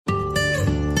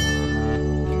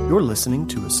You're listening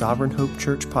to a Sovereign Hope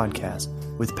Church podcast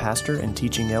with pastor and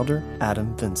teaching elder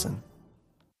Adam Vinson.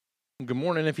 Good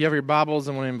morning. If you have your Bibles,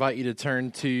 I want to invite you to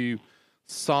turn to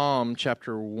Psalm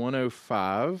chapter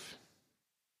 105.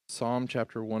 Psalm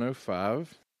chapter 105.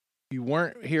 If you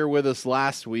weren't here with us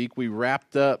last week, we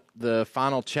wrapped up the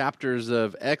final chapters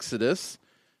of Exodus.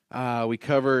 We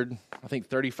covered, I think,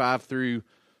 35 through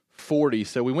 40.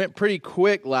 So we went pretty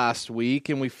quick last week,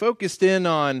 and we focused in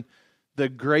on the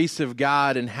grace of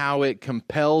God and how it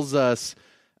compels us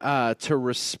to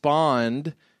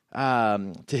respond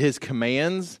to His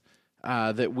commands,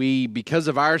 that we, because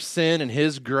of our sin and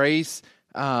His grace,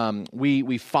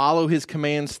 we follow His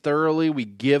commands thoroughly. We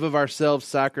give of ourselves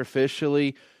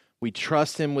sacrificially. We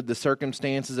trust Him with the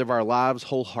circumstances of our lives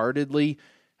wholeheartedly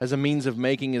as a means of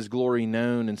making His glory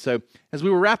known. And so, as we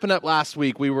were wrapping up last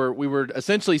week, we were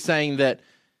essentially saying that,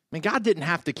 God didn't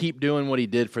have to keep doing what He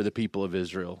did for the people of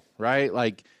Israel, right?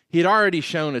 Like, He had already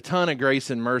shown a ton of grace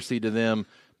and mercy to them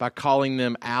by calling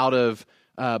them out of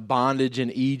bondage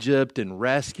in Egypt and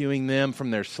rescuing them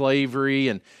from their slavery,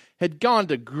 and had gone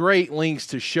to great lengths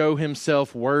to show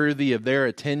Himself worthy of their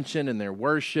attention and their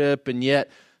worship, and yet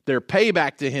their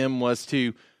payback to Him was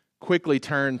to quickly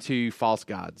turn to false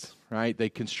gods, right? They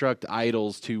construct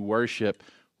idols to worship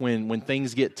when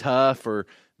things get tough, or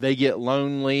they get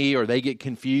lonely, or they get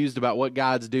confused about what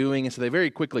God's doing, and so they very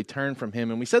quickly turn from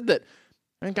Him. And we said that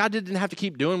God didn't have to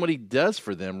keep doing what He does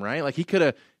for them, right? Like He could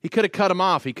have cut them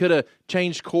off. He could have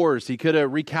changed course. He could have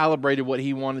recalibrated what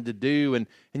He wanted to do, and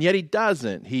yet He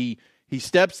doesn't. He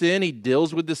steps in, He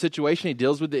deals with the situation, He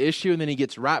deals with the issue, and then He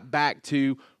gets right back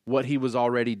to what He was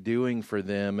already doing for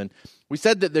them. And we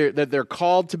said that they're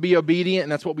called to be obedient,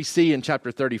 and that's what we see in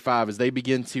chapter 35 as they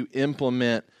begin to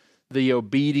implement the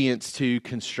obedience to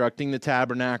constructing the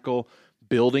tabernacle,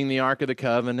 building the Ark of the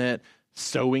Covenant,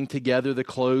 sewing together the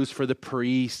clothes for the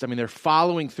priest. They're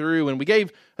following through, and we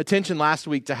gave attention last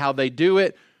week to how they do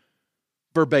it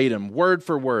verbatim, word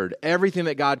for word. Everything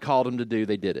that God called them to do,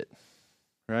 they did it,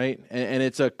 right? And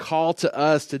it's a call to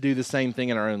us to do the same thing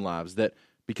in our own lives, that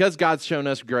because God's shown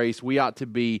us grace, we ought to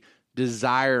be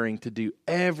desiring to do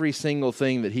every single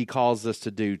thing that He calls us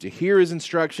to do, to hear His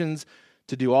instructions,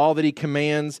 to do all that He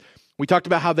commands. We talked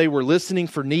about how they were listening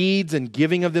for needs and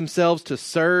giving of themselves to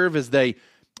serve as they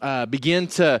begin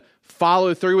to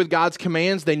follow through with God's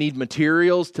commands. They need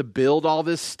materials to build all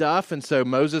this stuff, and so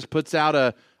Moses puts out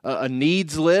a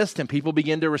needs list, and people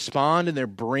begin to respond, and they're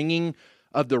bringing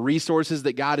of the resources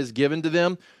that God has given to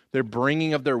them. They're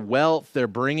bringing of their wealth. They're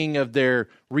bringing of their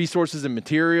resources and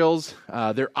materials.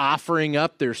 They're offering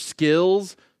up their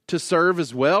skills to serve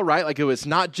as well, right? Like, it's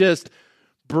not just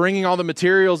bringing all the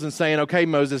materials and saying, okay,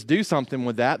 Moses, do something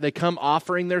with that. They come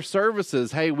offering their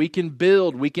services. Hey, we can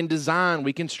build, we can design,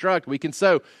 we construct, we can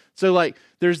sew. So, like,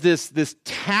 there's this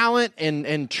talent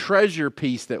and treasure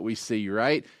piece that we see,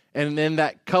 right? And then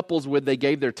that couples with they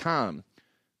gave their time.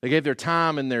 They gave their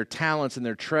time and their talents and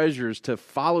their treasures to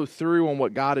follow through on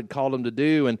what God had called them to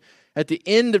do. And at the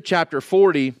end of chapter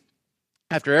 40,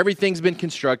 after everything's been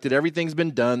constructed, everything's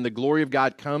been done, the glory of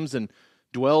God comes and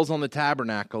dwells on the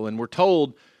tabernacle. And we're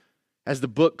told as the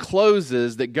book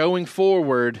closes that going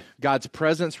forward, God's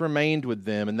presence remained with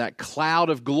them, and that cloud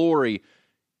of glory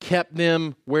kept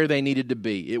them where they needed to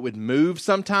be. It would move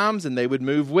sometimes, and they would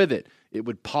move with it. It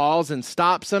would pause and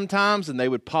stop sometimes, and they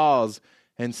would pause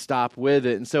and stop with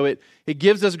it. And so it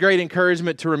gives us great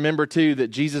encouragement to remember, too, that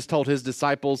Jesus told His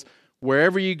disciples,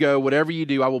 wherever you go, whatever you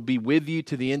do, I will be with you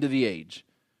to the end of the age.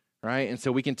 Right? And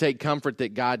so we can take comfort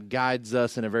that God guides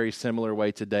us in a very similar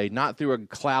way today, not through a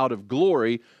cloud of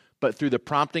glory, but through the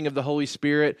prompting of the Holy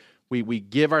Spirit. We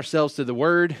give ourselves to the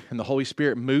Word, and the Holy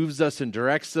Spirit moves us and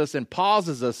directs us and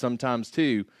pauses us sometimes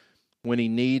too when He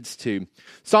needs to.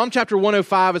 Psalm chapter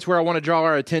 105 is where I want to draw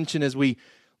our attention as we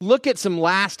look at some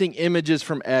lasting images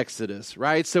from Exodus,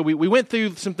 right? So we went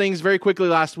through some things very quickly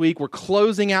last week. We're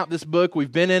closing out this book.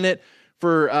 We've been in it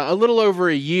for a little over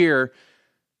a year.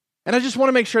 And I just want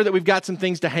to make sure that we've got some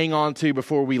things to hang on to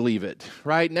before we leave it,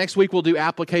 right? Next week, we'll do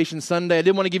Application Sunday. I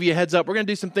did want to give you a heads up. We're going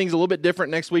to do some things a little bit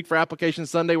different next week for Application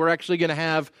Sunday. We're actually going to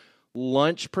have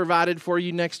lunch provided for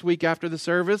you next week after the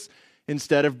service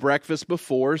instead of breakfast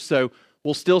before. So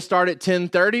we'll still start at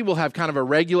 10:30. We'll have kind of a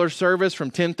regular service from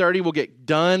 10:30. We'll get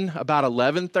done about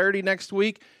 11:30 next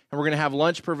week, and we're going to have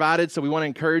lunch provided. So we want to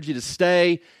encourage you to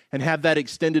stay and have that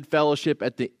extended fellowship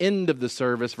at the end of the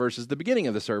service versus the beginning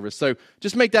of the service. So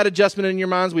just make that adjustment in your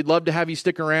minds. We'd love to have you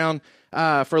stick around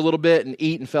for a little bit and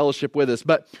eat and fellowship with us.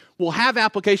 But we'll have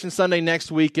Application Sunday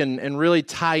next week and really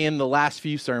tie in the last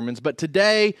few sermons. But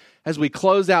today, as we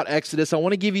close out Exodus, I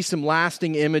want to give you some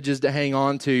lasting images to hang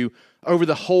on to over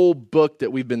the whole book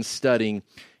that we've been studying.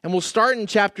 And we'll start in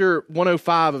chapter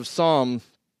 105 of Psalm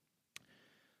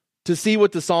to see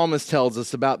what the psalmist tells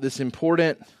us about this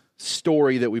important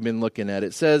story that we've been looking at.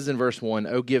 It says in verse 1,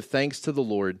 "Oh, give thanks to the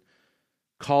Lord,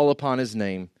 call upon his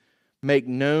name, make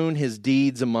known his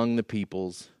deeds among the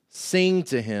peoples. Sing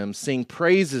to him, sing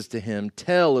praises to him,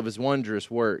 tell of his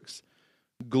wondrous works.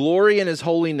 Glory in his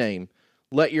holy name.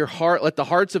 Let the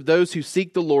hearts of those who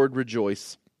seek the Lord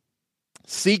rejoice.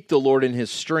 Seek the Lord in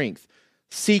his strength.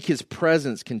 Seek his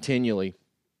presence continually.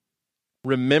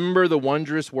 Remember the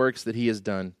wondrous works that he has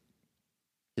done,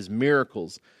 his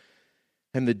miracles,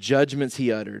 and the judgments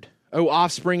he uttered. O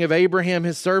offspring of Abraham,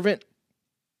 his servant,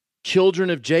 children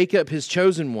of Jacob, his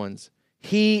chosen ones.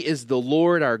 He is the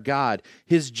Lord our God.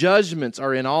 His judgments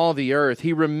are in all the earth.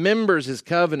 He remembers his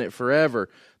covenant forever.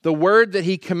 The word that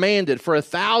he commanded for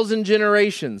 1,000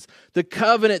 generations, the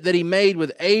covenant that he made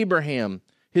with Abraham,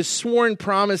 his sworn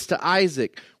promise to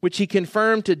Isaac, which he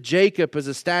confirmed to Jacob as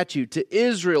a statute, to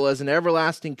Israel as an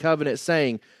everlasting covenant,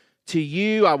 saying, to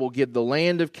you I will give the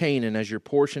land of Canaan as your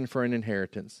portion for an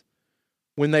inheritance.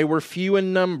 When they were few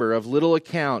in number, of little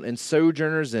account, and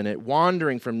sojourners in it,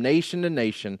 wandering from nation to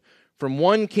nation, from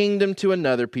one kingdom to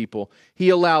another people, he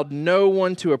allowed no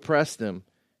one to oppress them.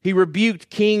 He rebuked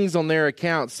kings on their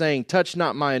account, saying, touch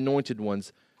not my anointed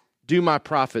ones, do my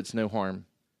prophets no harm."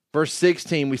 Verse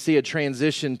 16, we see a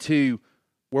transition to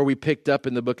where we picked up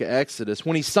in the book of Exodus.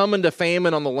 When he summoned a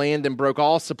famine on the land and broke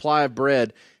all supply of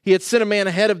bread, he had sent a man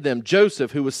ahead of them,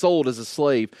 Joseph, who was sold as a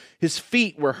slave. His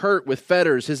feet were hurt with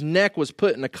fetters. His neck was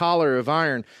put in a collar of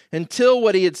iron. Until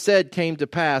what he had said came to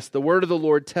pass, the word of the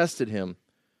Lord tested him.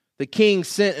 The king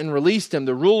sent and released him.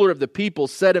 The ruler of the people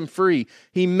set him free.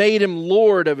 He made him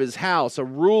lord of his house,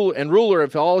 ruler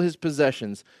of all his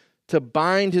possessions, to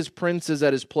bind his princes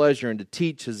at his pleasure and to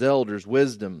teach his elders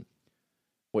wisdom.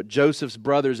 What Joseph's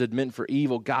brothers had meant for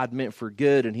evil, God meant for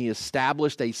good, and he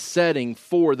established a setting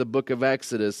for the book of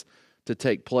Exodus to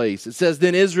take place. It says,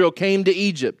 then Israel came to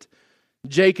Egypt.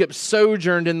 Jacob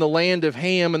sojourned in the land of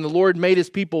Ham, and the Lord made his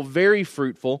people very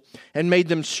fruitful and made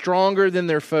them stronger than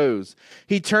their foes.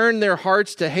 He turned their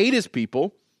hearts to hate his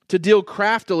people, to deal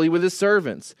craftily with his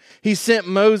servants. He sent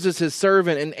Moses his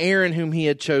servant and Aaron whom he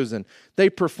had chosen. They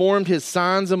performed his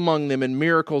signs among them and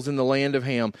miracles in the land of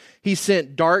Ham. He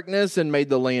sent darkness and made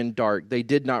the land dark. They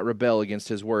did not rebel against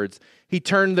his words. He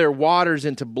turned their waters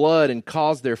into blood and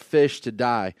caused their fish to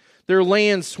die. Their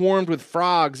land swarmed with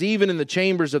frogs, even in the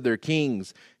chambers of their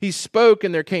kings. He spoke,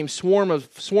 and there came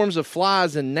swarms of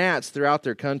flies and gnats throughout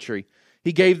their country.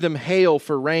 He gave them hail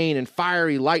for rain and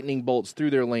fiery lightning bolts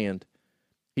through their land.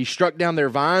 He struck down their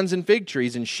vines and fig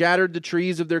trees and shattered the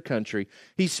trees of their country.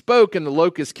 He spoke, and the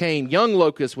locusts came, young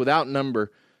locusts without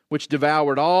number, which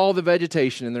devoured all the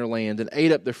vegetation in their land and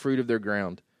ate up the fruit of their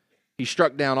ground. He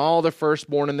struck down all the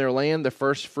firstborn in their land, the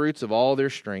first fruits of all their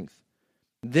strength.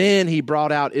 Then he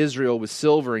brought out Israel with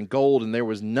silver and gold, and there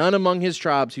was none among his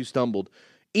tribes who stumbled.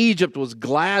 Egypt was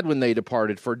glad when they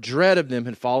departed, for dread of them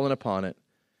had fallen upon it.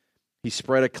 He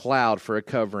spread a cloud for a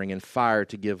covering and fire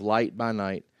to give light by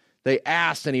night. They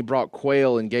asked, and he brought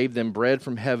quail and gave them bread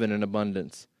from heaven in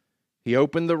abundance. He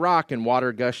opened the rock, and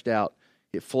water gushed out.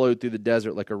 It flowed through the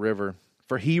desert like a river.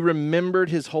 For he remembered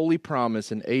his holy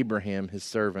promise in Abraham, his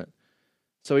servant.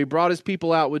 So he brought his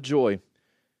people out with joy,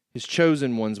 his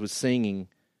chosen ones with singing,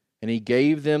 and he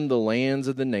gave them the lands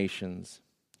of the nations.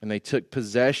 And they took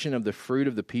possession of the fruit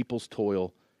of the people's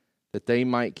toil, that they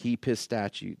might keep his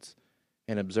statutes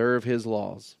and observe his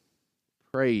laws.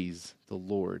 Praise the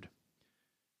Lord.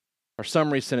 Our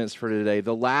summary sentence for today: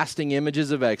 the lasting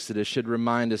images of Exodus should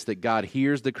remind us that God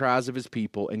hears the cries of his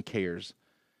people and cares,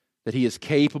 that he is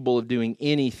capable of doing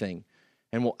anything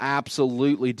and will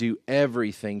absolutely do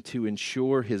everything to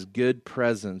ensure his good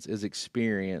presence is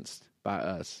experienced by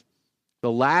us.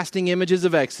 The lasting images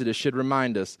of Exodus should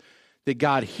remind us that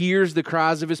God hears the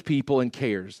cries of his people and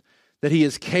cares, that he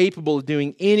is capable of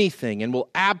doing anything and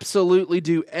will absolutely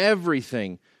do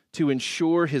everything to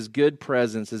ensure his good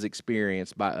presence is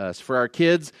experienced by us. For our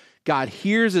kids, God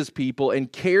hears his people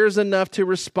and cares enough to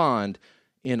respond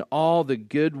in all the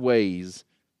good ways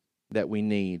that we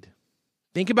need.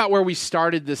 Think about where we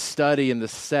started this study and the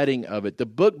setting of it. The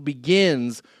book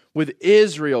begins with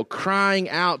Israel crying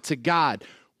out to God,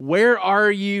 where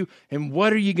are you and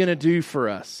what are you going to do for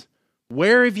us?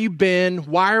 Where have you been?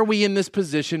 Why are we in this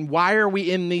position? Why are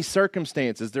we in these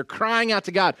circumstances? They're crying out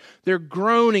to God. They're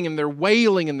groaning and they're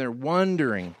wailing and they're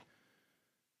wondering.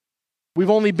 We've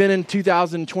only been in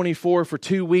 2024 for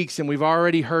 2 weeks and we've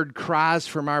already heard cries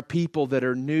from our people that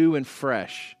are new and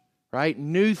fresh, right?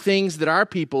 New things that our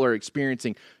people are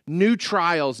experiencing, new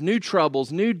trials, new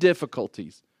troubles, new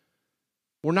difficulties.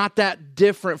 We're not that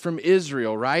different from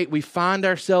Israel, right? We find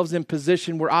ourselves in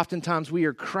position where oftentimes we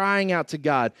are crying out to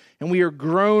God and we are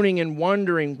groaning and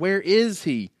wondering, where is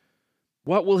he?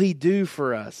 What will he do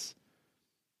for us?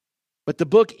 But the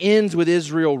book ends with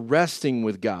Israel resting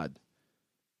with God,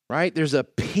 right? There's a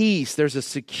peace, there's a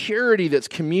security that's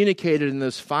communicated in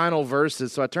those final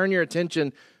verses. So I turn your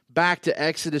attention back to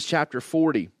Exodus chapter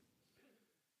 40.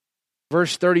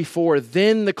 Verse 34,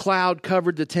 then the cloud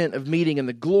covered the tent of meeting, and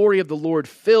the glory of the Lord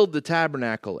filled the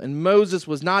tabernacle. And Moses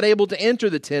was not able to enter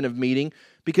the tent of meeting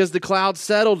because the cloud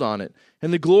settled on it.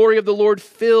 And the glory of the Lord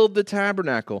filled the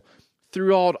tabernacle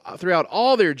throughout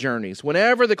all their journeys.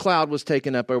 Whenever the cloud was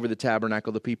taken up over the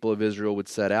tabernacle, the people of Israel would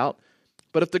set out.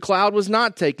 But if the cloud was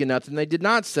not taken up, then they did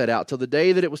not set out till the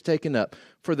day that it was taken up.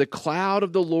 For the cloud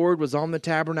of the Lord was on the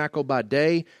tabernacle by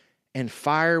day, and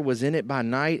fire was in it by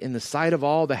night, in the sight of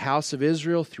all the house of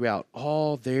Israel throughout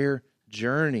all their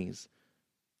journeys.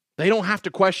 They don't have to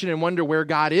question and wonder where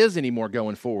God is anymore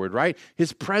going forward, right?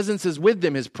 His presence is with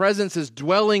them. His presence is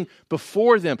dwelling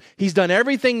before them. He's done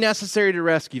everything necessary to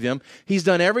rescue them. He's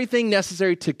done everything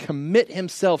necessary to commit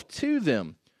himself to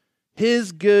them.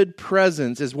 His good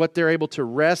presence is what they're able to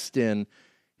rest in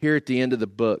here at the end of the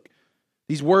book.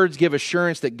 These words give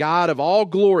assurance that God of all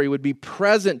glory would be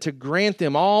present to grant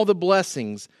them all the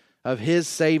blessings of his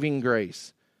saving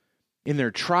grace. In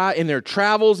their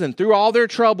travels and through all their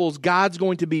troubles, God's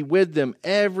going to be with them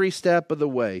every step of the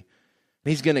way.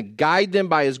 He's going to guide them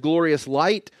by his glorious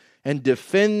light and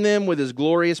defend them with his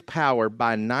glorious power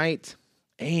by night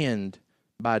and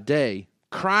by day.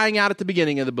 Crying out at the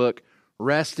beginning of the book,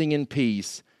 resting in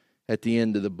peace at the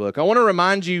end of the book. I want to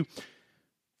remind you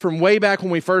from way back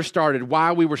when we first started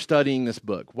why we were studying this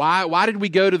book. Why did we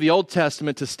go to the Old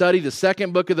Testament to study the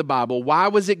second book of the Bible? Why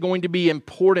was it going to be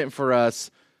important for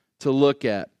us to look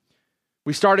at?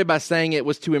 We started by saying it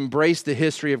was to embrace the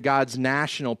history of God's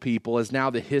national people as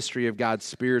now the history of God's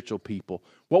spiritual people.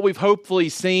 What we've hopefully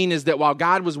seen is that while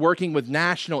God was working with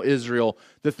national Israel,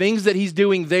 the things that he's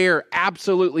doing there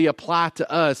absolutely apply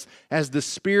to us as the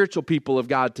spiritual people of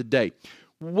God today.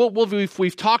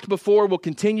 We've talked before, we'll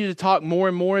continue to talk more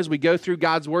and more as we go through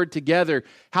God's Word together,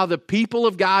 how the people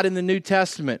of God in the New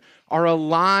Testament are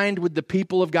aligned with the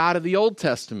people of God of the Old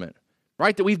Testament,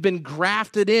 right? That we've been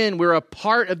grafted in, we're a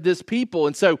part of this people.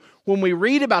 And so when we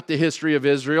read about the history of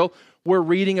Israel, we're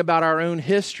reading about our own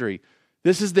history.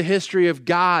 This is the history of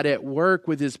God at work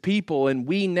with his people, and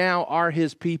we now are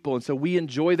his people. And so we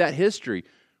enjoy that history.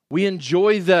 We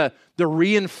enjoy the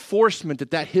reinforcement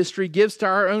that history gives to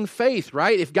our own faith,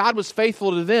 right? If God was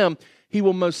faithful to them, he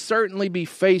will most certainly be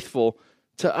faithful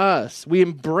to us. We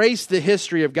embrace the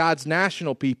history of God's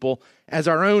national people as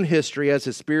our own history as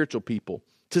his spiritual people.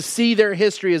 To see their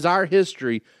history as our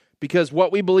history, because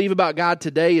what we believe about God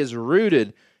today is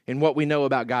rooted in what we know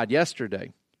about God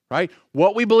yesterday, right?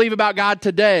 What we believe about God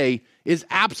today is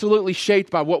absolutely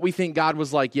shaped by what we think God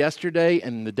was like yesterday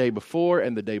and the day before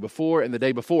and the day before and the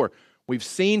day before. We've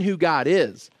seen who God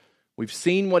is. We've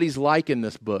seen what he's like in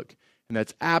this book, and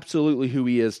that's absolutely who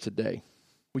he is today.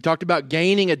 We talked about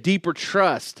gaining a deeper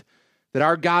trust that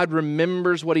our God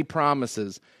remembers what he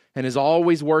promises and is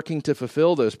always working to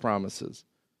fulfill those promises.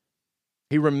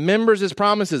 He remembers his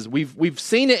promises. We've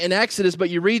seen it in Exodus,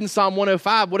 but you read in Psalm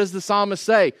 105, what does the psalmist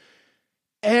say?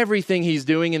 Everything he's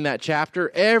doing in that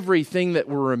chapter, everything that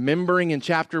we're remembering in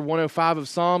chapter 105 of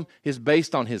Psalm is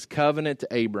based on his covenant to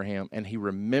Abraham, and he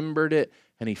remembered it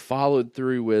and he followed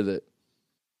through with it.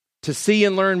 To see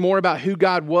and learn more about who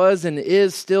God was and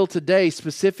is still today,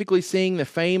 specifically seeing the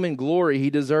fame and glory he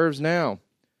deserves now.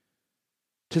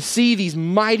 To see these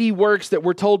mighty works that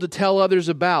we're told to tell others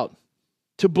about.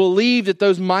 To believe that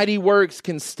those mighty works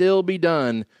can still be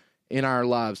done in our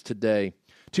lives today.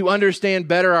 To understand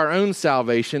better our own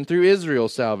salvation through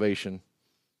Israel's salvation.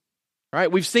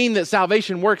 Right? We've seen that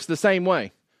salvation works the same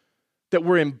way. That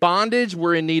we're in bondage,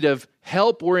 we're in need of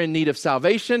help, we're in need of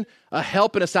salvation, a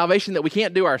help and a salvation that we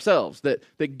can't do ourselves,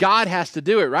 that God has to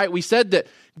do it, right? We said that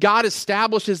God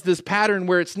establishes this pattern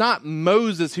where it's not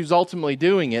Moses who's ultimately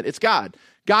doing it, it's God.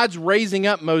 God's raising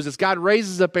up Moses, God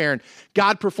raises up Aaron,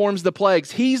 God performs the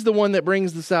plagues. He's the one that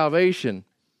brings the salvation.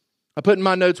 I put in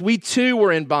my notes, we too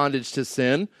were in bondage to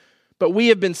sin, but we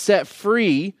have been set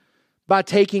free by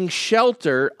taking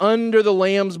shelter under the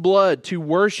Lamb's blood to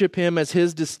worship him as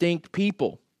his distinct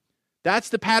people. That's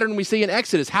the pattern we see in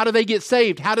Exodus. How do they get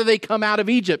saved? How do they come out of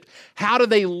Egypt? How do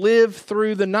they live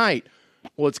through the night?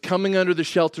 Well, it's coming under the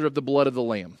shelter of the blood of the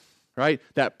Lamb, right?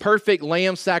 That perfect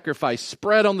lamb sacrifice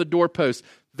spread on the doorpost.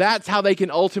 That's how they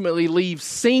can ultimately leave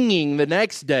singing the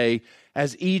next day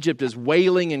as Egypt is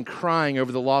wailing and crying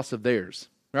over the loss of theirs.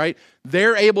 right?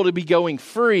 They're able to be going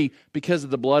free because of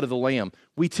the blood of the Lamb.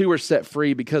 We too are set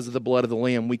free because of the blood of the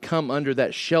Lamb. We come under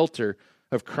that shelter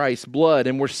of Christ's blood,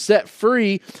 and we're set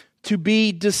free to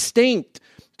be distinct,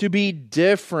 to be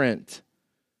different.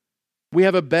 We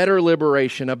have a better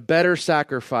liberation, a better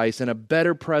sacrifice, and a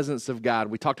better presence of God.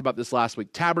 We talked about this last week.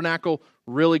 Tabernacle,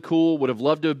 really cool. Would have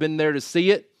loved to have been there to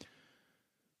see it.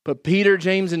 But Peter,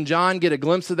 James, and John get a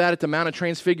glimpse of that at the Mount of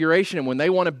Transfiguration. And when they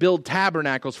want to build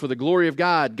tabernacles for the glory of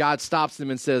God, God stops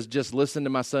them and says, just listen to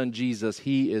my son Jesus.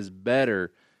 He is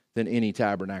better than any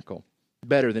tabernacle.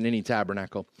 Better than any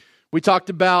tabernacle. We talked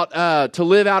about to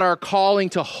live out our calling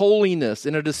to holiness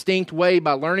in a distinct way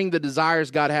by learning the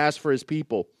desires God has for his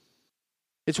people.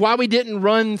 It's why we didn't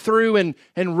run through and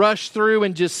rush through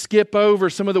and just skip over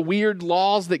some of the weird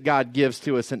laws that God gives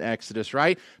to us in Exodus,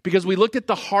 right? Because we looked at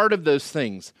the heart of those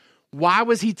things. Why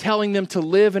was he telling them to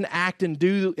live and act and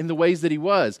do in the ways that he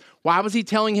was? Why was he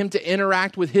telling him to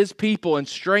interact with his people and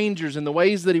strangers in the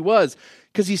ways that he was?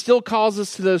 Because he still calls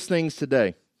us to those things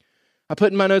today. I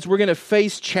put in my notes, we're going to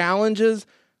face challenges,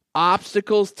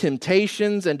 obstacles,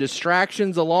 temptations, and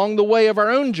distractions along the way of our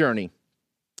own journey.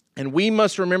 And we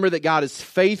must remember that God is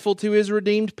faithful to his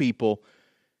redeemed people,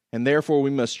 and therefore we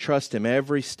must trust him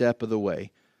every step of the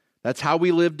way. That's how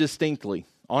we live distinctly.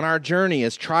 On our journey,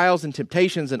 as trials and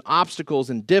temptations and obstacles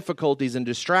and difficulties and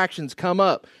distractions come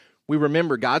up, we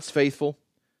remember God's faithful.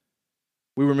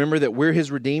 We remember that we're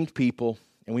his redeemed people,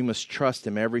 and we must trust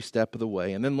him every step of the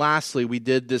way. And then lastly, we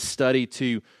did this study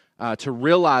to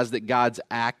realize that God's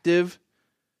active,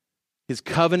 his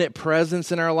covenant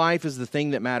presence in our life is the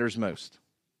thing that matters most.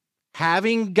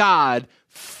 Having God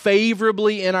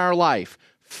favorably in our life,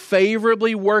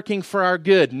 favorably working for our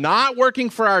good, not working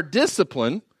for our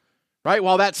discipline, right?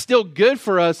 While that's still good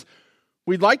for us,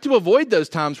 we'd like to avoid those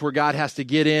times where God has to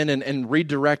get in and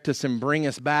redirect us and bring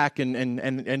us back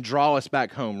and draw us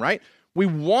back home, right? We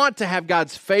want to have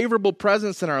God's favorable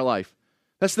presence in our life.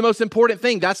 That's the most important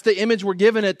thing. That's the image we're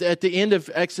given at the end of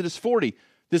Exodus 40.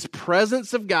 This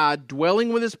presence of God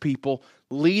dwelling with his people,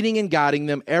 leading and guiding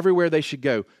them everywhere they should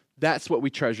go. That's what we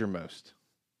treasure most.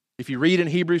 If you read in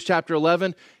Hebrews chapter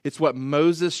 11, it's what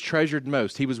Moses treasured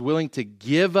most. He was willing to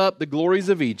give up the glories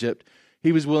of Egypt.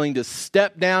 He was willing to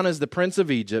step down as the prince of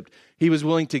Egypt. He was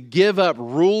willing to give up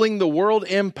ruling the world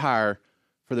empire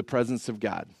for the presence of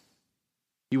God.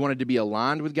 He wanted to be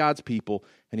aligned with God's people,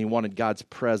 and he wanted God's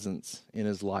presence in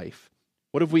his life.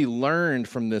 What have we learned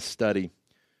from this study?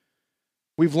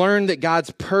 We've learned that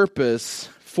God's purpose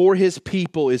for his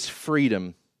people is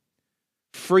freedom.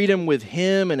 Freedom with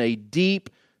him in a deep,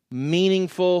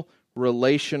 meaningful,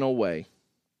 relational way.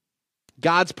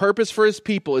 God's purpose for his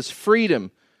people is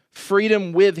freedom.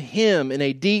 Freedom with him in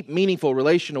a deep, meaningful,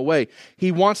 relational way.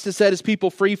 He wants to set his people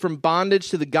free from bondage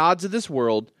to the gods of this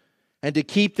world and to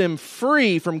keep them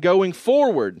free from going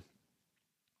forward.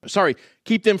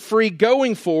 Keep them free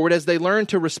going forward as they learn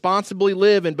to responsibly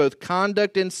live in both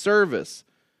conduct and service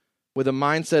with a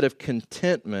mindset of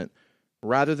contentment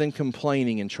rather than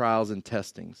complaining in trials and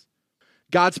testings.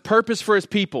 God's purpose for his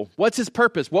people. What's his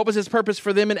purpose? What was his purpose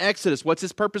for them in Exodus? What's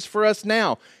his purpose for us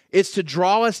now? It's to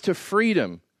draw us to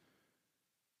freedom.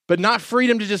 But not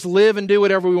freedom to just live and do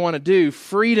whatever we want to do.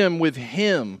 Freedom with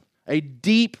him. A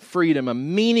deep freedom, a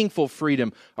meaningful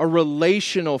freedom, a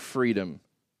relational freedom.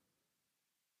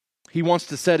 He wants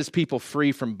to set his people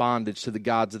free from bondage to the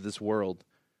gods of this world,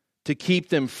 to keep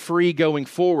them free going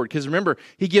forward. Because remember,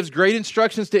 he gives great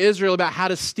instructions to Israel about how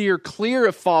to steer clear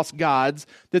of false gods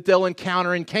that they'll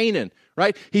encounter in Canaan,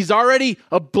 right? He's already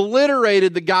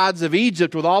obliterated the gods of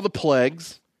Egypt with all the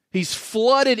plagues. He's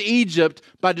flooded Egypt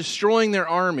by destroying their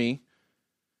army.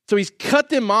 So he's cut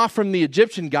them off from the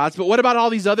Egyptian gods, but what about all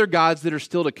these other gods that are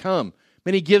still to come?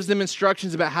 And he gives them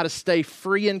instructions about how to stay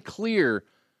free and clear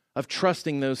of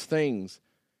trusting those things.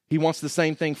 He wants the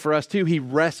same thing for us too. He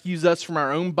rescues us from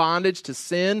our own bondage to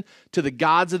sin, to the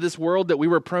gods of this world that we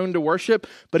were prone to worship,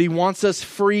 but he wants us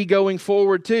free going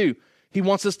forward too. He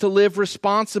wants us to live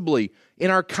responsibly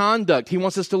in our conduct. He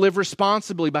wants us to live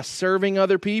responsibly by serving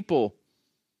other people.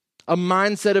 A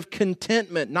mindset of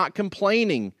contentment, not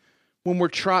complaining when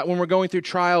we're going through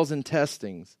trials and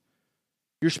testings.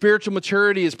 Your spiritual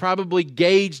maturity is probably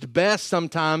gauged best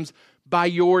sometimes by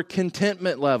your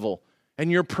contentment level and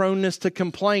your proneness to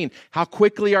complain. How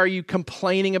quickly are you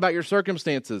complaining about your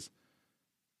circumstances?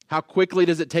 How quickly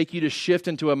does it take you to shift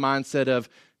into a mindset of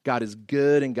God is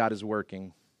good and God is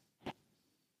working?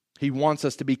 He wants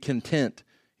us to be content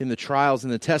in the trials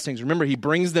and the testings. Remember, he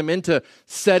brings them into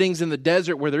settings in the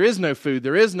desert where there is no food,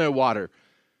 there is no water.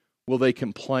 Will they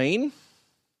complain,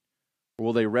 or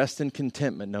will they rest in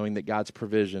contentment knowing that God's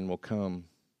provision will come?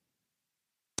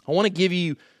 I want to give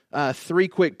you 3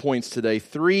 quick points today.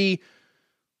 3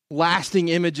 lasting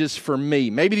images for me.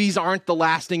 Maybe these aren't the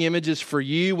lasting images for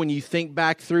you when you think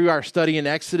back through our study in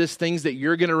Exodus, things that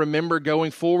you're going to remember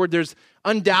going forward. There's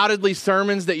undoubtedly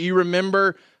sermons that you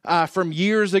remember from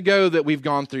years ago that we've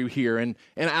gone through here. And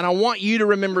I want you to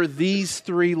remember these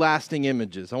 3 lasting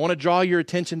images. I want to draw your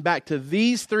attention back to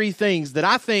these 3 things that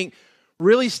I think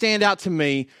really stand out to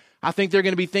me. I think they're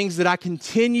going to be things that I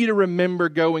continue to remember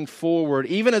going forward,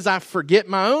 even as I forget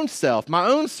my own self, my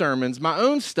own sermons, my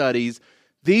own studies.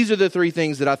 These are the 3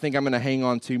 things that I think I'm going to hang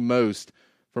on to most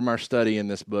from our study in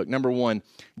this book. Number 1,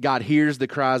 God hears the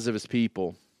cries of his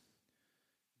people.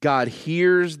 God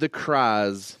hears the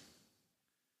cries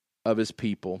of his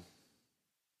people.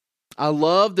 I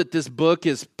love that this book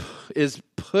is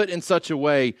put in such a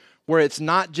way where it's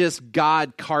not just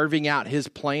God carving out his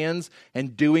plans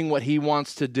and doing what he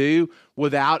wants to do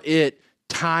without it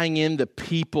tying in the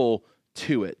people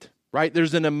to it. Right?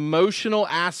 There's an emotional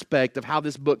aspect of how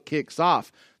this book kicks off.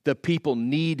 The people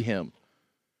need him.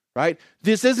 Right?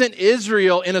 This isn't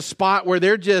Israel in a spot where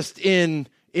they're just in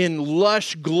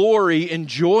lush glory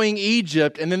enjoying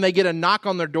Egypt, and then they get a knock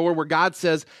on their door where God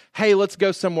says, hey, let's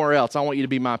go somewhere else. I want you to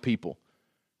be my people.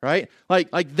 Right?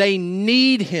 Like they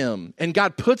need him, and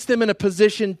God puts them in a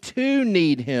position to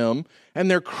need him, and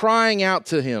they're crying out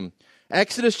to him.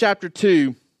 Exodus chapter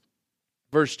 2,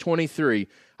 verse 23,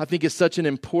 I think is such an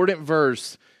important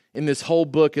verse in this whole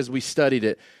book as we studied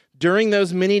it. During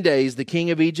those many days, the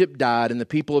king of Egypt died, and the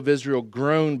people of Israel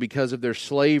groaned because of their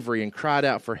slavery and cried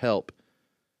out for help.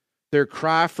 Their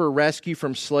cry for rescue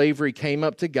from slavery came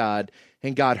up to God,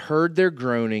 and God heard their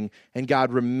groaning, and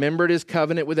God remembered his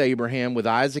covenant with Abraham, with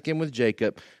Isaac, and with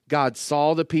Jacob. God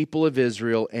saw the people of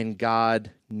Israel, and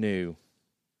God knew.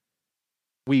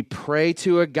 We pray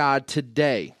to a God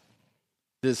today,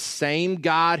 this same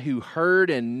God who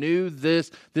heard and knew this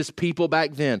people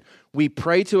back then. We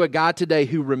pray to a God today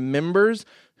who remembers,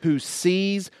 who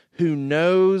sees, who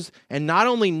knows, and not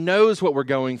only knows what we're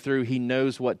going through, he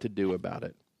knows what to do about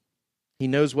it. He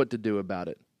knows what to do about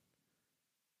it.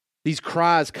 These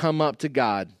cries come up to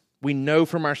God. We know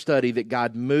from our study that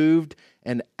God moved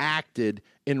and acted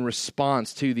in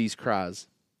response to these cries.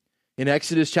 In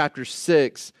Exodus chapter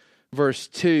 6, verse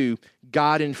 2,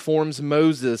 God informs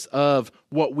Moses of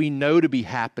what we know to be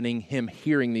happening, him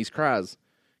hearing these cries.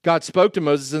 God spoke to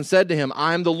Moses and said to him,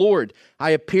 I am the Lord.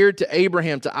 I appeared to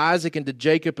Abraham, to Isaac, and to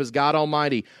Jacob as God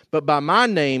Almighty. But by my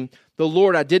name, the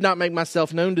Lord, I did not make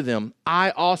myself known to them.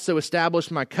 I also established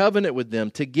my covenant with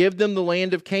them to give them the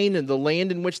land of Canaan, the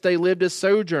land in which they lived as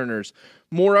sojourners.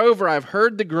 Moreover, I have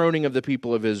heard the groaning of the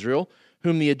people of Israel,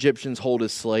 whom the Egyptians hold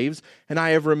as slaves, and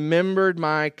I have remembered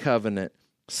my covenant.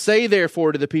 Say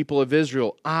therefore to the people of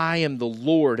Israel, I am the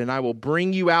Lord, and I will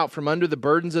bring you out from under the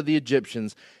burdens of the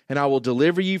Egyptians, and I will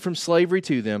deliver you from slavery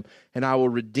to them, and I will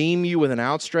redeem you with an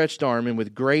outstretched arm and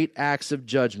with great acts of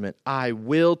judgment. I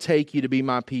will take you to be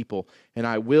my people, and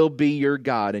I will be your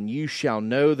God, and you shall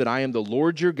know that I am the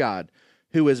Lord your God,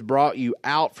 who has brought you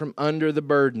out from under the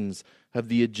burdens of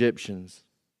the Egyptians.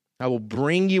 I will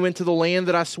bring you into the land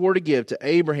that I swore to give to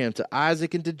Abraham, to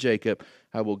Isaac, and to Jacob.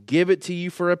 I will give it to you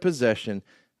for a possession.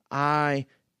 I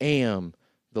am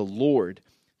the Lord.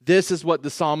 This is what the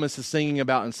psalmist is singing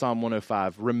about in Psalm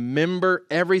 105. Remember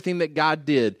everything that God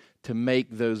did to make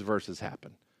those verses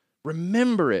happen.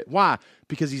 Remember it. Why?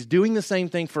 Because he's doing the same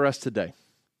thing for us today.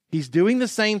 He's doing the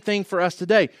same thing for us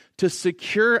today to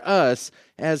secure us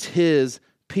as his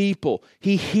people.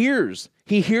 He hears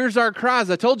our cries.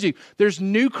 I told you, there's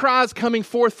new cries coming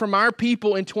forth from our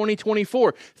people in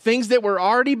 2024. Things that we're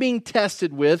already being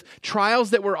tested with, trials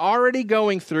that we're already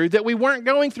going through that we weren't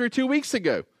going through 2 weeks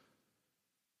ago.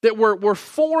 That were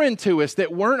foreign to us,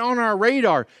 that weren't on our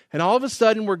radar. And all of a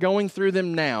sudden, we're going through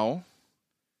them now.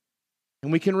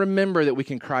 And we can remember that we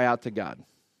can cry out to God.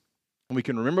 And we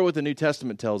can remember what the New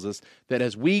Testament tells us, that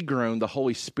as we groan, the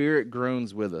Holy Spirit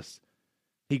groans with us.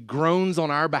 He groans on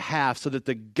our behalf so that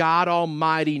the God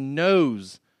Almighty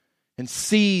knows and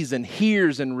sees and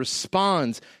hears and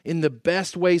responds in the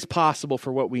best ways possible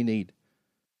for what we need.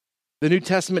 The New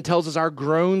Testament tells us our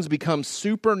groans become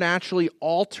supernaturally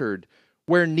altered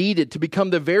where needed to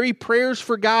become the very prayers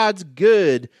for God's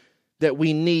good that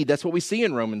we need. That's what we see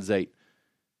in Romans 8.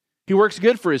 He works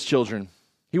good for his children.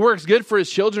 He works good for his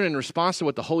children in response to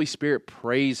what the Holy Spirit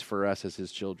prays for us as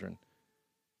his children.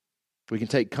 We can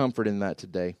take comfort in that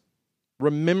today.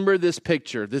 Remember this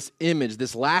picture, this image,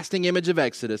 this lasting image of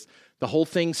Exodus. The whole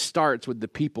thing starts with the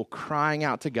people crying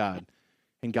out to God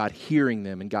and God hearing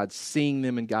them and God seeing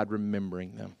them and God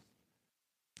remembering them.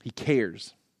 He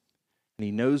cares and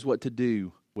he knows what to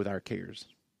do with our cares.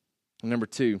 And number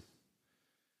 2,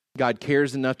 God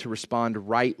cares enough to respond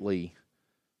rightly,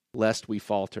 lest we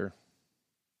falter.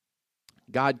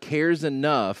 God cares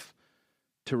enough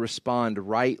to respond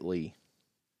rightly,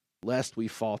 lest we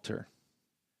falter.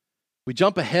 We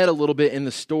jump ahead a little bit in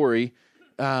the story,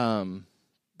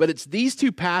 but it's these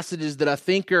two passages that I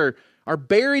think are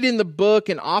buried in the book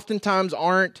and oftentimes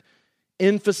aren't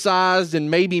emphasized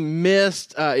and maybe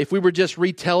missed. If we were just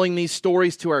retelling these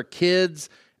stories to our kids,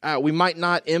 we might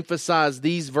not emphasize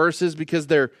these verses because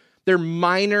they're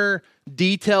minor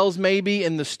details maybe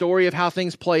in the story of how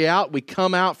things play out. We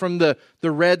come out from the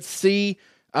Red Sea,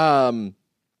 and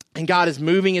God is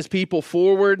moving his people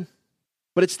forward.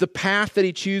 But it's the path that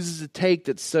he chooses to take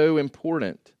that's so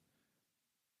important.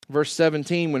 Verse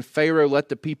 17, when Pharaoh let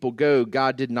the people go,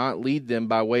 God did not lead them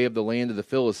by way of the land of the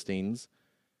Philistines,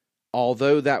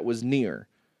 although that was near.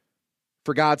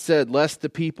 For God said, lest the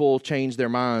people change their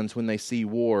minds when they see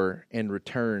war and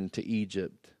return to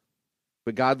Egypt.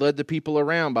 But God led the people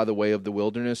around by the way of the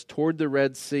wilderness toward the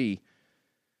Red Sea.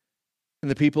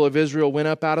 And the people of Israel went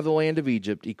up out of the land of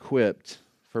Egypt equipped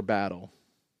for battle.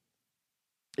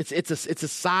 It's a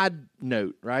side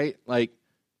note, right? Like,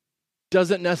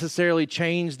 doesn't necessarily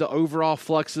change the overall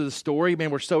flux of the story.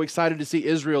 Man, we're so excited to see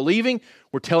Israel leaving.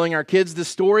 We're telling our kids this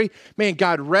story. Man,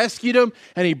 God rescued them,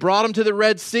 and he brought them to the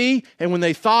Red Sea. And when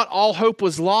they thought all hope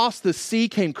was lost, the sea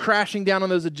came crashing down on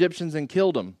those Egyptians and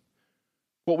killed them.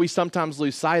 What we sometimes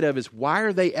lose sight of is, why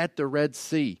are they at the Red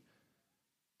Sea?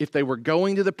 If they were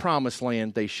going to the Promised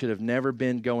Land, they should have never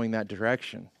been going that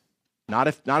direction. Not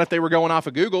if they were going off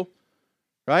of Google,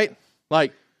 right?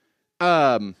 Like,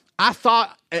 I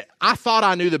thought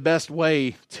I knew the best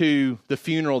way to the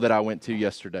funeral that I went to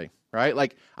yesterday, right?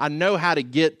 Like, I know how to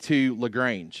get to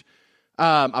LaGrange.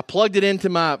 I plugged it into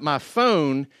my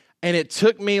phone, and it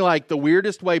took me like the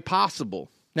weirdest way possible.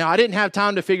 Now, I didn't have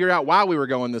time to figure out why we were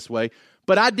going this way,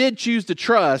 but I did choose to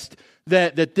trust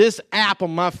that this app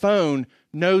on my phone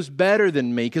knows better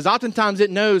than me, because oftentimes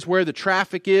it knows where the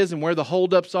traffic is and where the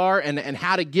holdups are and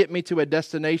how to get me to a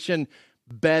destination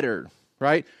better,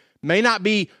 right? May not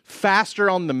be faster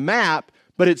on the map,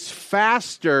 but it's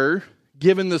faster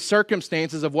given the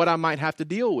circumstances of what I might have to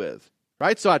deal with,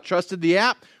 right? So I trusted the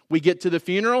app. We get to the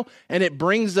funeral, and it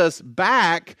brings us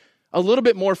back a little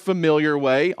bit more familiar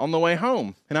way on the way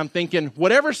home. And I'm thinking,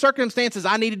 whatever circumstances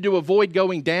I needed to avoid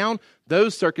going down,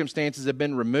 those circumstances have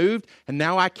been removed, and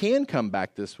now I can come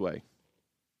back this way,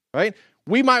 right?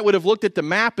 We would have looked at the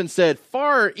map and said,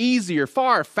 far easier,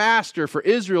 far faster for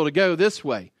Israel to go this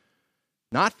way.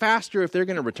 Not faster if they're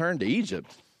going to return to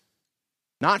Egypt.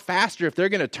 Not faster if they're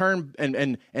going to turn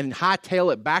and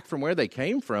hightail it back from where they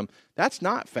came from. That's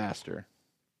not faster.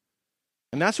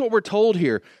 And that's what we're told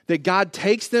here, that God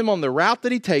takes them on the route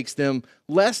that he takes them,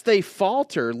 lest they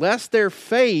falter, lest their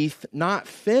faith not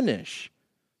finish.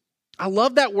 I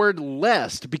love that word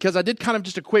lest, because I did kind of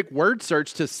just a quick word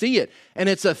search to see it. And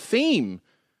it's a theme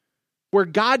where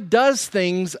God does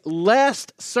things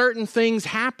lest certain things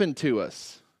happen to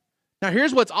us. Now,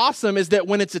 here's what's awesome is that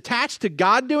when it's attached to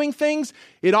God doing things,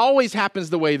 it always happens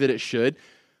the way that it should.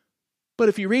 But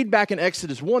if you read back in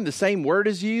Exodus 1, the same word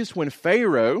is used when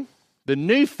Pharaoh, the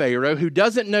new Pharaoh, who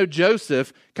doesn't know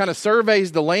Joseph, kind of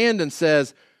surveys the land and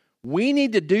says, we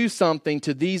need to do something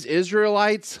to these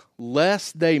Israelites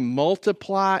lest they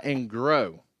multiply and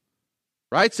grow.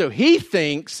 Right? So he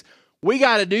thinks we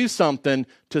got to do something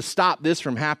to stop this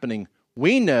from happening.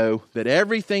 We know that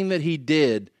everything that he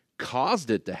did caused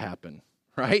it to happen,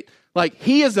 right? Like,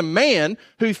 he is a man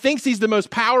who thinks he's the most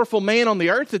powerful man on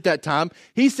the earth at that time.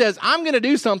 He says, I'm going to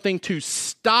do something to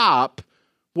stop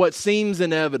what seems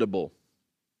inevitable.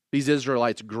 These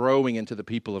Israelites growing into the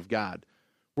people of God.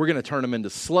 We're going to turn them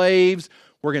into slaves.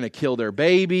 We're going to kill their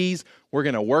babies. We're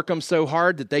going to work them so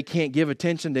hard that they can't give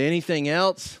attention to anything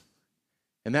else.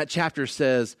 And that chapter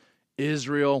says,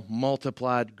 Israel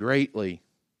multiplied greatly,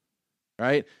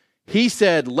 right? He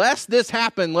said, lest this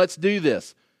happen, let's do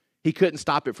this. He couldn't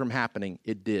stop it from happening.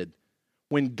 It did.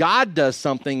 When God does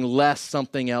something lest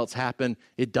something else happen,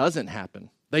 it doesn't happen.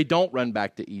 They don't run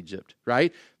back to Egypt,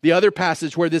 right? The other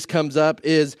passage where this comes up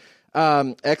is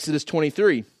Exodus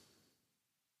 23.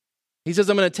 He says,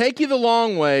 I'm going to take you the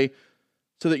long way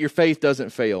so that your faith doesn't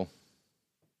fail.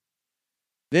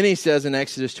 Then he says in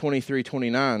Exodus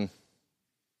 23:29,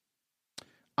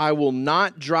 I will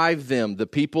not drive them, the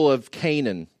people of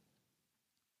Canaan,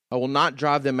 I will not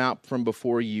drive them out from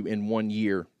before you in 1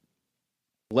 year,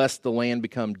 lest the land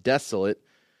become desolate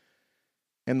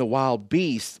and the wild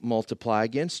beasts multiply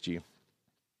against you.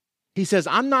 He says,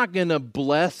 I'm not going to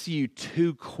bless you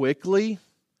too quickly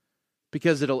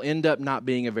because it'll end up not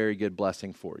being a very good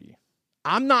blessing for you.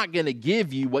 I'm not going to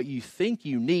give you what you think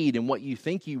you need and what you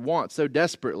think you want so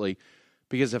desperately,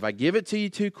 because if I give it to you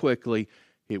too quickly,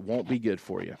 it won't be good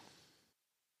for you.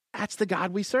 That's the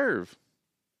God we serve.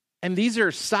 And these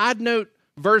are side note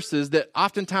verses that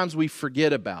oftentimes we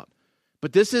forget about.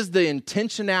 But this is the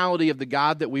intentionality of the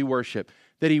God that we worship,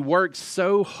 that he works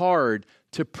so hard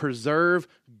to preserve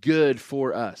good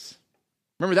for us.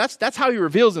 Remember, that's how he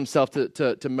reveals himself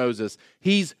to Moses.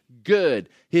 He's good.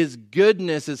 His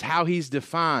goodness is how he's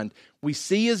defined. We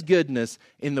see his goodness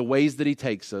in the ways that he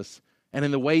takes us, and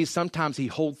in the ways sometimes he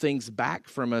holds things back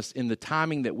from us in the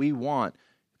timing that we want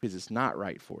because it's not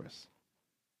right for us.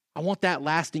 I want that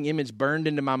lasting image burned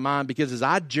into my mind, because as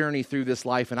I journey through this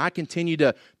life and I continue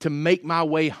to make my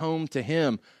way home to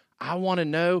him, I want to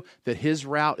know that his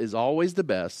route is always the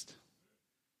best,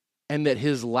 and that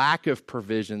his lack of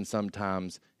provision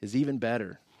sometimes is even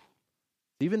better.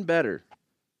 Even better.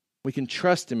 We can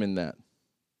trust him in that.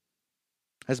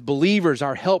 As believers,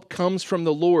 our help comes from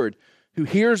the Lord, who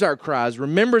hears our cries,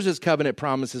 remembers his covenant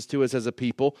promises to us as a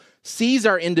people, sees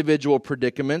our individual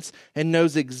predicaments, and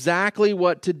knows exactly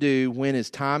what to do when his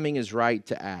timing is right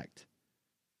to act.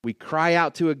 We cry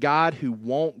out to a God who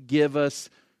won't give us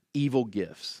evil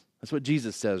gifts. That's what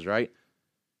Jesus says, right?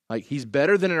 Like, he's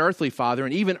better than an earthly father,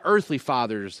 and even earthly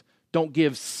fathers don't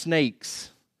give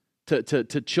snakes to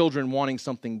children wanting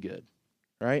something good,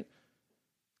 right?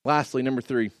 Lastly, number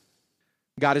 3,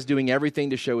 God is doing everything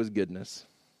to show his goodness.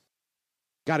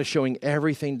 God is doing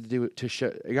everything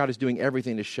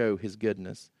to show his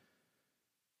goodness.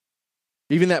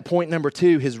 Even that point number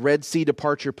 2, his Red Sea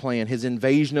departure plan, his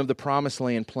invasion of the Promised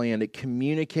Land plan, it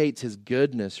communicates his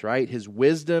goodness, right? His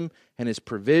wisdom and his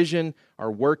provision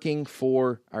are working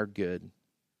for our good.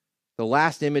 The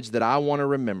last image that I want to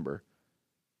remember,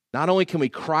 not only can we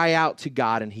cry out to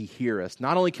God and he hears us,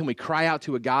 not only can we cry out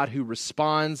to a God who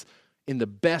responds in the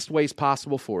best ways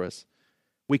possible for us,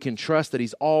 we can trust that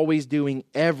he's always doing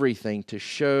everything to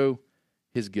show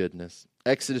his goodness.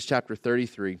 Exodus chapter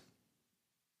 33,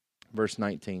 verse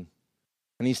 19.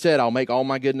 And he said, I'll make all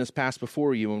my goodness pass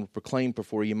before you and proclaim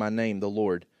before you my name, the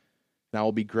Lord. And I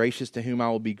will be gracious to whom I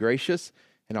will be gracious,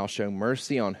 and I'll show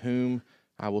mercy on whom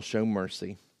I will show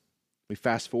mercy. We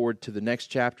fast forward to the next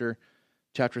chapter,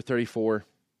 chapter 34,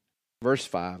 verse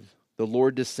 5. The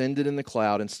Lord descended in the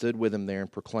cloud and stood with him there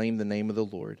and proclaimed the name of the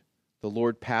Lord. The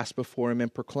Lord passed before him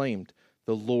and proclaimed,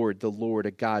 the Lord,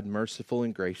 a God merciful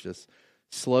and gracious,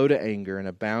 slow to anger and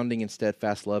abounding in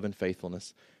steadfast love and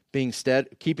faithfulness,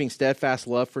 keeping steadfast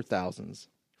love for thousands,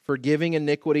 forgiving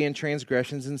iniquity and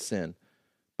transgressions and sin,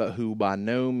 but who by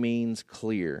no means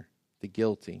clear the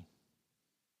guilty.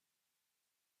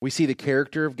 We see the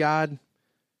character of God,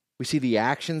 we see the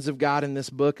actions of God in this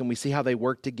book, and we see how they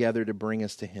work together to bring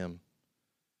us to him.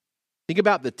 Think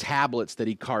about the tablets that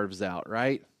he carves out,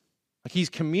 right? Like, he's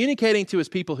communicating to his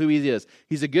people who he is.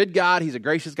 He's a good God, he's a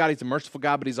gracious God, he's a merciful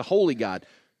God, but he's a holy God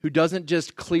who doesn't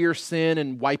just clear sin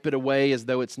and wipe it away as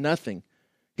though it's nothing.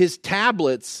 His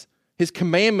tablets, his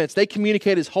commandments, they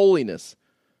communicate his holiness,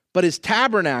 but his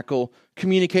tabernacle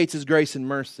communicates his grace and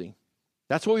mercy.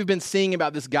 That's what we've been seeing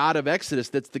about this God of Exodus.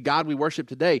 That's the God we worship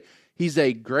today. He's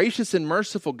a gracious and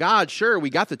merciful God. Sure, we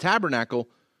got the tabernacle,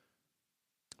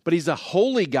 but he's a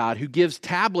holy God who gives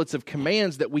tablets of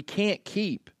commands that we can't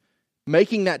keep,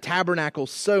 making that tabernacle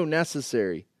so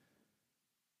necessary.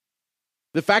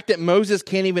 The fact that Moses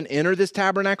can't even enter this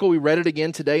tabernacle, we read it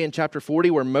again today in chapter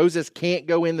 40, where Moses can't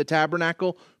go in the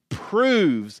tabernacle,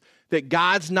 proves that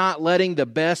God's not letting the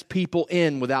best people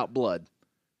in without blood.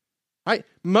 Right?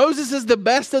 Moses is the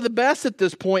best of the best at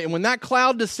this point, and when that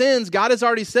cloud descends, God has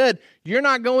already said, you're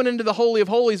not going into the Holy of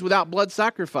Holies without blood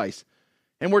sacrifice.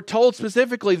 And we're told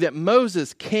specifically that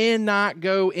Moses cannot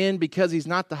go in because he's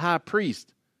not the high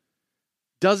priest,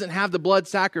 doesn't have the blood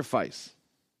sacrifice.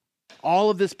 All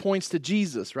of this points to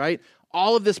Jesus, right?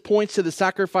 All of this points to the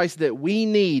sacrifice that we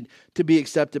need to be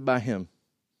accepted by him.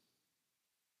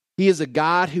 He is a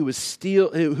God who is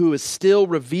still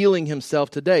revealing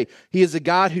himself today. He is a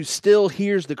God who still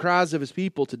hears the cries of his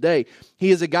people today.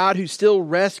 He is a God who still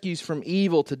rescues from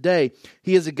evil today.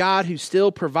 He is a God who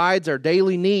still provides our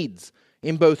daily needs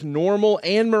in both normal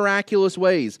and miraculous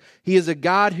ways. He is a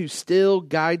God who still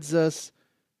guides us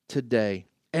today.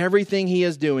 Everything he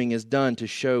is doing is done to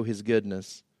show his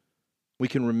goodness. We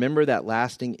can remember that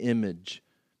lasting image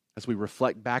as we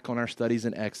reflect back on our studies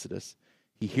in Exodus.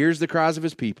 He hears the cries of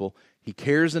his people. He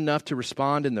cares enough to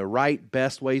respond in the right,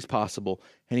 best ways possible.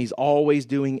 And he's always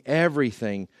doing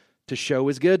everything to show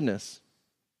his goodness.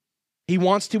 He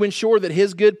wants to ensure that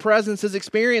his good presence is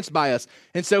experienced by us.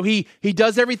 And so he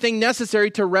does everything necessary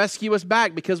to rescue us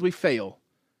back because we fail.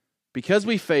 Because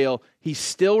we fail, he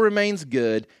still remains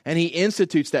good, and he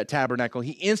institutes that tabernacle.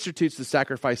 He institutes the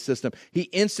sacrifice system. He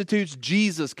institutes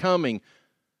Jesus coming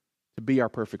to be our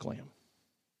perfect lamb.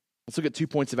 Let's look at 2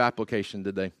 points of application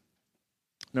today.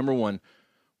 Number one,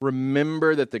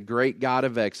 remember that the great God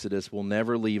of Exodus will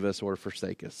never leave us or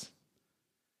forsake us.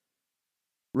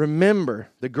 Remember,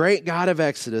 the great God of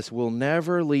Exodus will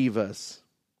never leave us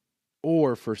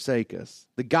or forsake us.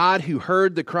 The God who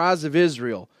heard the cries of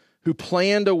Israel, who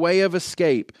planned a way of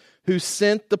escape, who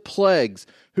sent the plagues,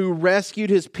 who rescued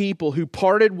his people, who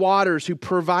parted waters, who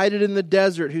provided in the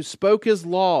desert, who spoke his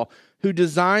law, who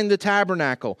designed the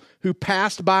tabernacle, who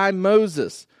passed by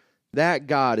Moses. That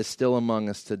God is still among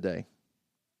us today.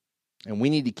 And we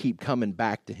need to keep coming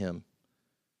back to him.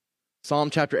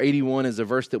 Psalm chapter 81 is a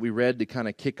verse that we read to kind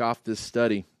of kick off this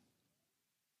study.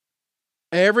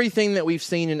 Everything that we've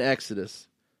seen in Exodus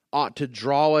ought to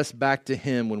draw us back to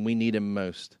him when we need him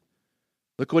most.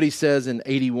 Look what he says in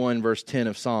 81 verse 10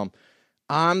 of Psalm.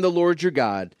 I'm the Lord your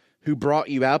God who brought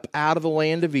you up out of the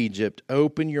land of Egypt.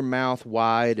 Open your mouth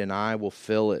wide and I will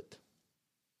fill it.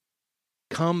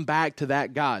 Come back to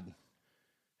that God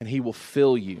and he will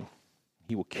fill you.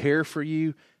 He will care for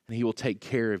you and he will take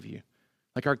care of you.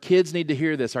 Like our kids need to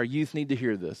hear this. Our youth need to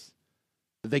hear this.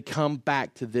 That they come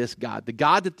back to this God. The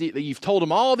God that you've told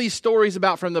them all these stories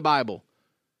about from the Bible.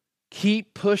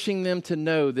 Keep pushing them to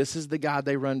know this is the God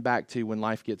they run back to when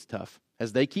life gets tough.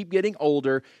 As they keep getting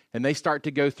older and they start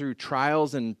to go through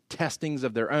trials and testings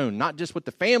of their own, not just what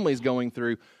the family's going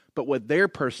through, but what they're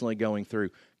personally going through.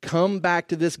 Come back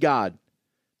to this God.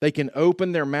 They can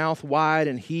open their mouth wide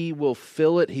and he will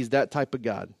fill it. He's that type of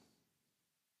God.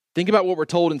 Think about what we're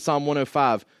told in Psalm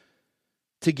 105.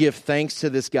 To give thanks to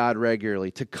this God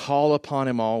regularly, to call upon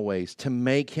him always, to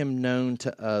make him known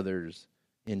to others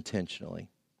intentionally.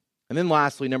 And then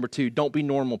lastly, number two, don't be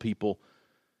normal people.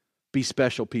 Be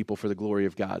special people for the glory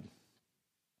of God.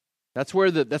 That's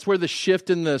where the shift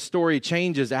in the story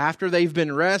changes. After they've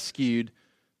been rescued,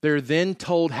 they're then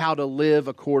told how to live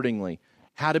accordingly,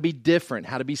 how to be different,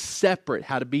 how to be separate,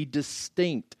 how to be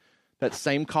distinct. That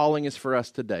same calling is for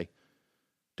us today,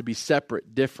 to be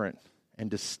separate, different, and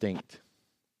distinct.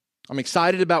 I'm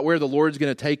excited about where the Lord's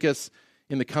going to take us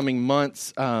in the coming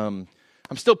months. I'm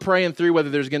still praying through whether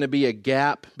there's going to be a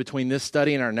gap between this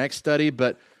study and our next study,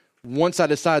 but once I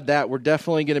decide that, we're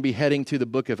definitely going to be heading to the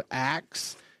book of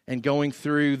Acts and going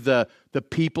through the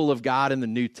people of God in the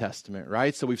New Testament,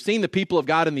 right? So we've seen the people of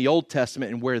God in the Old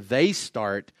Testament and where they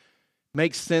start.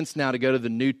 Makes sense now to go to the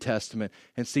New Testament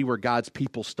and see where God's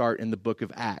people start in the book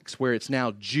of Acts, where it's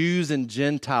now Jews and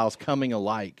Gentiles coming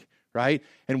alike, right?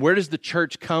 And where does the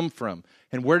church come from?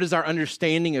 And where does our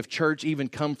understanding of church even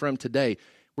come from today?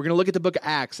 We're going to look at the book of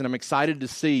Acts, and I'm excited to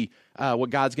see what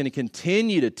God's going to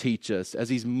continue to teach us as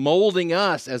he's molding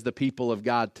us as the people of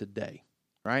God today,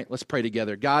 right? Let's pray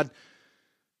together. God,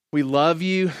 we love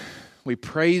you, we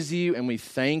praise you, and we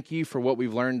thank you for what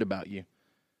we've learned about you.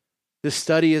 This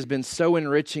study has been so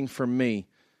enriching for me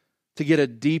to get a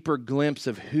deeper glimpse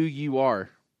of who you are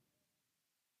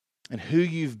and who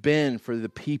you've been for the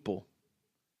people,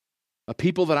 a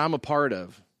people that I'm a part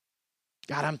of.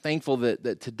 God, I'm thankful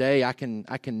that today I can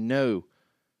know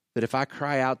that if I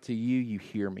cry out to you, you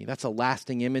hear me. That's a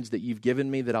lasting image that you've given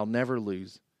me that I'll never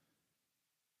lose.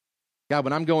 God,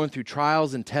 when I'm going through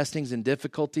trials and testings and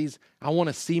difficulties, I want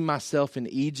to see myself in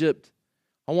Egypt.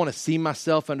 I want to see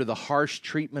myself under the harsh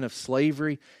treatment of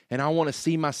slavery, and I want to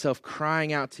see myself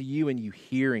crying out to you and you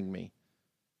hearing me.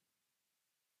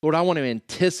 Lord, I want to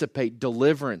anticipate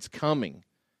deliverance coming.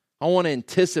 I want to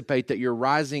anticipate that you're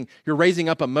raising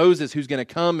up a Moses who's going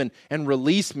to come and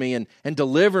release me and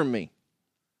deliver me.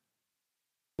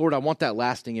 Lord, I want that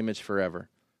lasting image forever,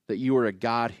 that you are a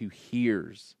God who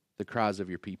hears the cries of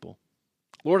your people.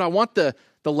 Lord, I want the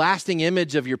lasting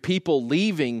image of your people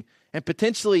leaving and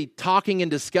potentially talking and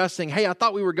discussing, hey, I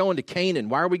thought we were going to Canaan.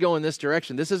 Why are we going this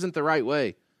direction? This isn't the right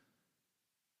way.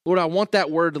 Lord, I want that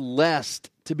word lest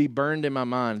to be burned in my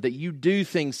mind, that you do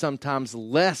things sometimes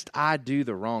lest I do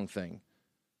the wrong thing.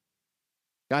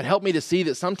 God, help me to see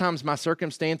that sometimes my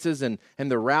circumstances and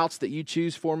the routes that you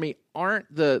choose for me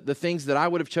aren't the things that I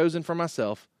would have chosen for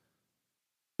myself.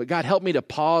 But God, help me to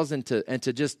pause and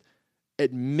to just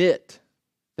admit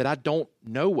that I don't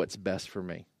know what's best for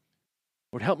me.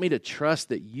 Lord, help me to trust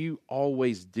that you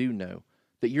always do know,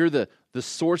 that you're the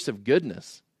source of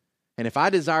goodness. And if I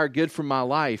desire good for my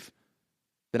life,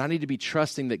 then I need to be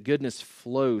trusting that goodness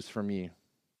flows from you.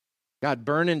 God,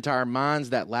 burn into our minds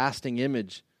that lasting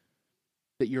image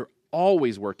that you're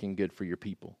always working good for your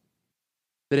people.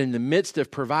 That in the midst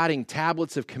of providing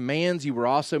tablets of commands, you were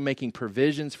also making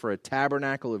provisions for a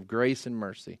tabernacle of grace and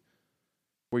mercy.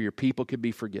 where your people could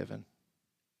be forgiven.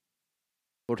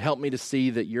 Lord, help me to see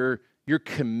that you're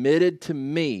committed to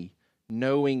me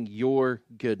knowing your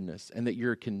goodness, and that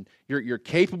you're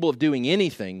capable of doing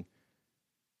anything,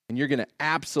 and you're going to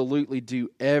absolutely do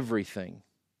everything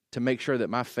to make sure that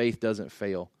my faith doesn't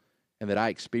fail and that I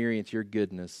experience your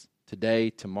goodness today,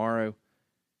 tomorrow,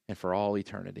 and for all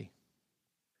eternity.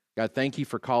 God, thank you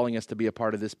for calling us to be a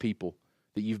part of this people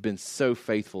that you've been so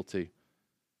faithful to.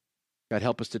 God,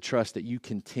 help us to trust that you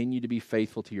continue to be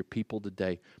faithful to your people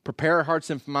today. Prepare our hearts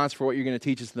and minds for what you're going to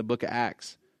teach us in the book of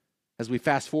Acts as we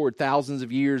fast forward thousands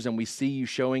of years and we see you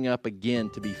showing up again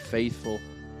to be faithful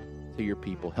to your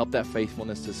people. Help that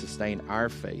faithfulness to sustain our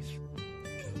faith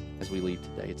as we leave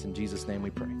today. It's in Jesus' name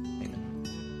we pray. Amen.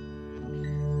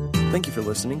 Thank you for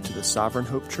listening to the Sovereign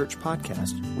Hope Church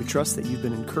podcast. We trust that you've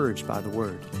been encouraged by the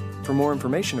word. For more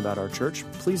information about our church,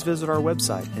 please visit our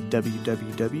website at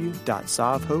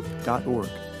www.sovhope.org.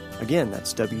 Again,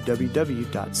 that's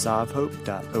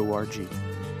www.sovhope.org.